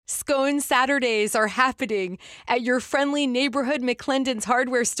Scone Saturdays are happening at your friendly neighborhood McLendon's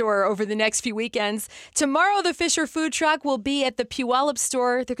hardware store over the next few weekends. Tomorrow, the Fisher food truck will be at the Puyallup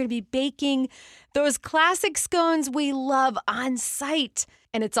store. They're going to be baking those classic scones we love on site.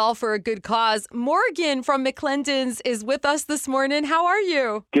 And it's all for a good cause. Morgan from McLendon's is with us this morning. How are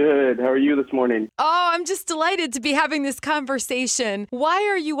you? Good. How are you this morning? Oh, I'm just delighted to be having this conversation. Why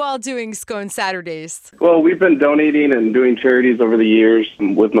are you all doing Scone Saturdays? Well, we've been donating and doing charities over the years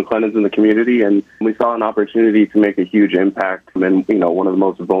with McLendon's in the community, and we saw an opportunity to make a huge impact in, one of the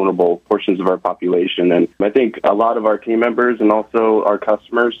most vulnerable portions of our population. And I think a lot of our team members and also our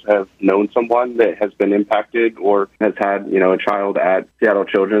customers have known someone that has been impacted or has had, a child at Seattle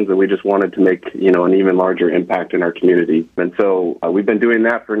Children's, and we just wanted to make, an even larger impact in our community. And so we've been doing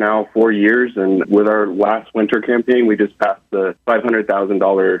that for now 4 years, and with our last winter campaign, we just passed the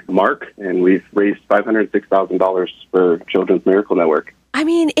 $500,000 mark, and we've raised $506,000 for Children's Miracle Network. I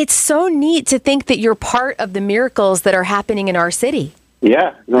mean, it's so neat to think that you're part of the miracles that are happening in our city.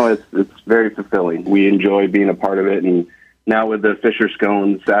 Yeah, no, it's very fulfilling. We enjoy being a part of it, and now with the Fisher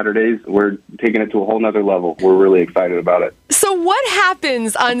Scone Saturdays, we're taking it to a whole nother level. We're really excited about it. So what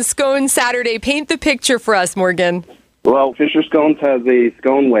happens on Scone Saturday? Paint the picture for us, Morgan. Well, Fisher Scones has a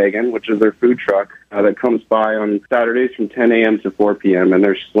scone wagon, which is their food truck, that comes by on Saturdays from 10 a.m. to 4 p.m., and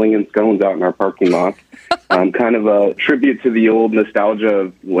they're slinging scones out in our parking lot. Kind of a tribute to the old nostalgia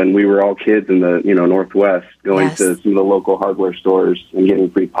of when we were all kids in the, Northwest, going to some of the local hardware stores and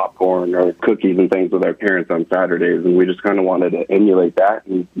getting free popcorn or cookies and things with our parents on Saturdays. And we just kind of wanted to emulate that.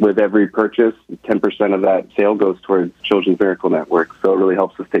 And with every purchase, 10% of that sale goes towards Children's Miracle Network. So it really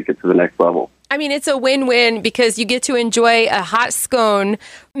helps us take it to the next level. I mean, it's a win-win because you get to enjoy a hot scone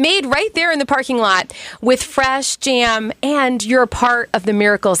made right there in the parking lot with fresh jam, and you're a part of the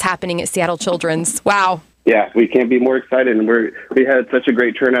miracles happening at Seattle Children's. Wow. Yeah, we can't be more excited. And we had such a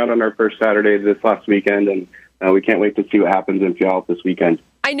great turnout on our first Saturday this last weekend, and we can't wait to see what happens in Puyallup this weekend.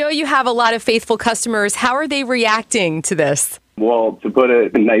 I know you have a lot of faithful customers. How are they reacting to this? Well, to put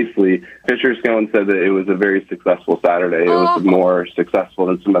it nicely, Fisher Scone said that it was a very successful Saturday. It was more successful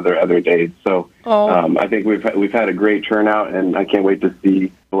than some other days. So I think we've had a great turnout, and I can't wait to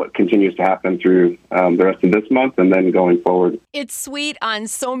see what continues to happen through the rest of this month and then going forward. It's sweet on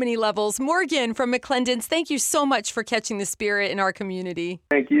so many levels. Morgan from McLendon's, thank you so much for catching the spirit in our community.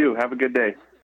 Thank you. Have a good day.